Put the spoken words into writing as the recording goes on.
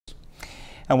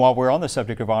And while we're on the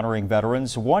subject of honoring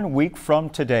veterans, 1 week from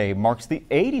today marks the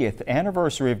 80th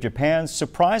anniversary of Japan's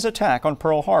surprise attack on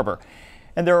Pearl Harbor.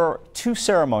 And there are two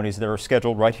ceremonies that are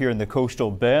scheduled right here in the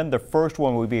coastal bend. The first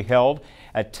one will be held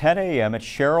at 10 a.m. at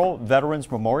Sherrill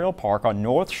Veterans Memorial Park on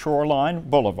North Shoreline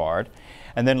Boulevard.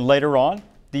 And then later on,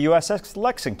 the USS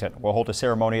Lexington will hold a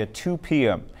ceremony at 2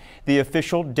 p.m. The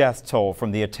official death toll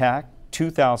from the attack,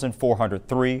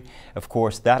 2,403. Of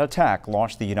course, that attack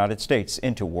launched the United States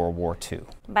into World War II.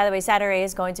 By the way, Saturday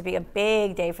is going to be a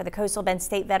big day for the Coastal Bend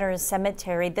State Veterans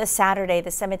Cemetery. This Saturday, the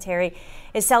cemetery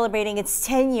is celebrating its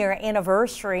 10-year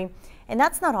anniversary. And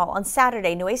that's not all. On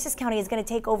Saturday, Nueces County is going to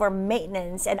take over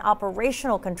maintenance and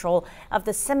operational control of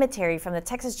the cemetery from the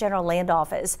Texas General Land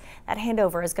Office. That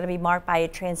handover is going to be marked by a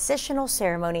transitional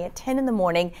ceremony at 10 in the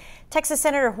morning. Texas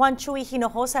Senator Juan Chuy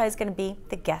Hinojosa is going to be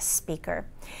the guest speaker.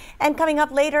 And coming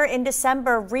up later in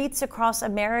December, wreaths across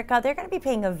America, they're going to be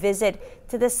paying a visit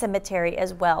to this cemetery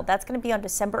as well. That's going to be on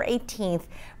December 18th.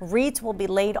 Wreaths will be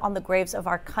laid on the graves of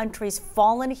our country's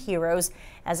fallen heroes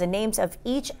as the names of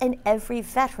each and every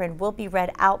veteran will be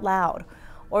read out loud.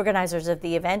 Organizers of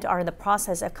the event are in the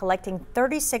process of collecting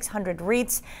 3,600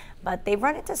 wreaths, but they've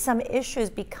run into some issues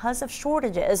because of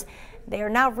shortages. They are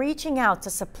now reaching out to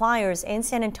suppliers in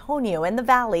San Antonio and the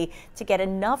Valley to get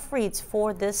enough wreaths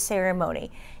for this ceremony.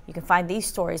 You can find these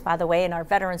stories, by the way, in our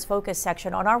Veterans Focus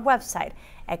section on our website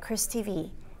at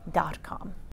christv.com.